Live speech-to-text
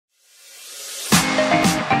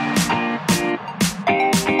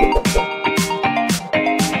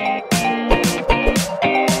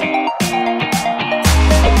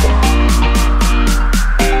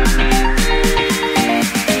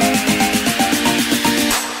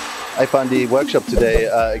I found the workshop today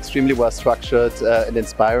extremely well structured and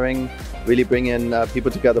inspiring, really bringing people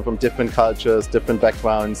together from different cultures, different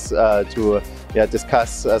backgrounds to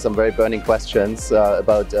discuss some very burning questions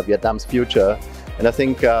about Vietnam's future. And I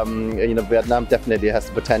think Vietnam definitely has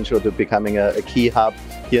the potential to becoming a key hub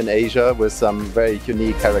here in Asia with some very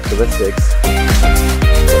unique characteristics.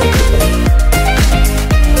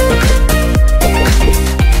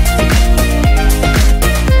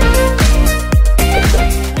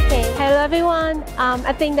 Everyone,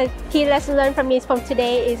 I think the key lesson learned from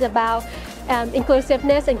today is about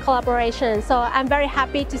inclusiveness and collaboration. So I'm very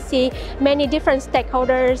happy to see many different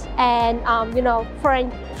stakeholders and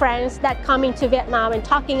foreign friends that coming to Vietnam and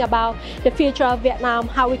talking about the future of Vietnam,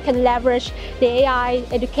 how we can leverage the AI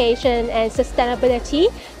education and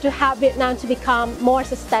sustainability to help Vietnam to become more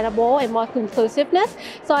sustainable and more inclusiveness.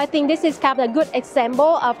 So I think this is kind of a good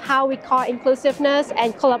example of how we call inclusiveness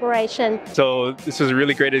and collaboration. So this was a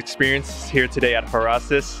really great experience here today at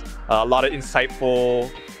Horasis. A lot of insightful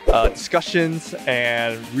discussions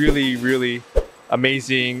and really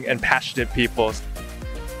amazing and passionate people.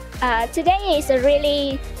 Today is a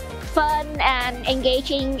really fun and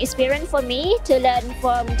engaging experience for me to learn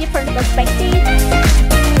from different perspectives.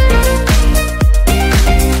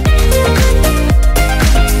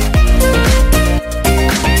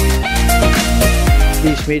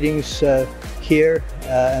 These meetings here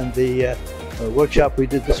and the workshop we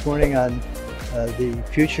did this morning on the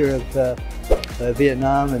future of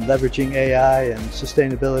Vietnam and leveraging AI and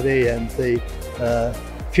sustainability and the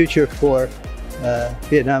future for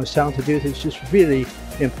Vietnam's talented youth is just really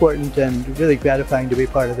important and really gratifying to be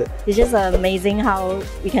part of it. It's just amazing how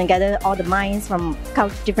we can gather all the minds from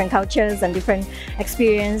different cultures and different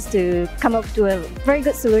experience to come up to a very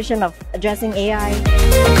good solution of addressing AI.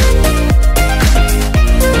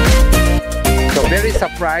 So very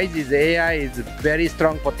surprised is AI is very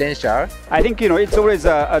strong potential. I think it's always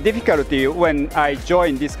a difficulty when I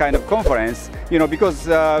join this kind of conference, because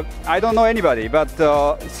I don't know anybody. But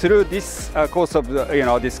through this course of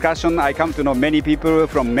discussion, I come to know many people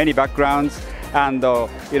from many backgrounds, and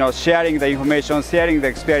sharing the information, sharing the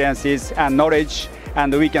experiences and knowledge,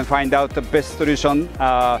 and we can find out the best solution,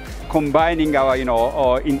 combining our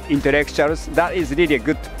intellectuals. That is really a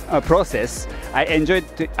good process. I enjoyed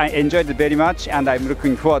it very much, and I'm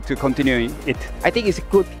looking forward to continuing it. I think it's a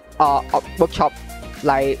good workshop,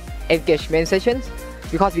 like engagement sessions,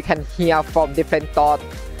 because we can hear from different thoughts,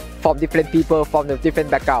 from different people, from the different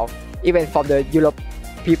background, even from the Europe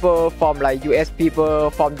people, from like US people,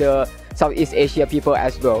 from the Southeast Asia people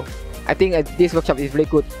as well. I think this workshop is really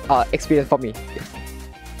good experience for me.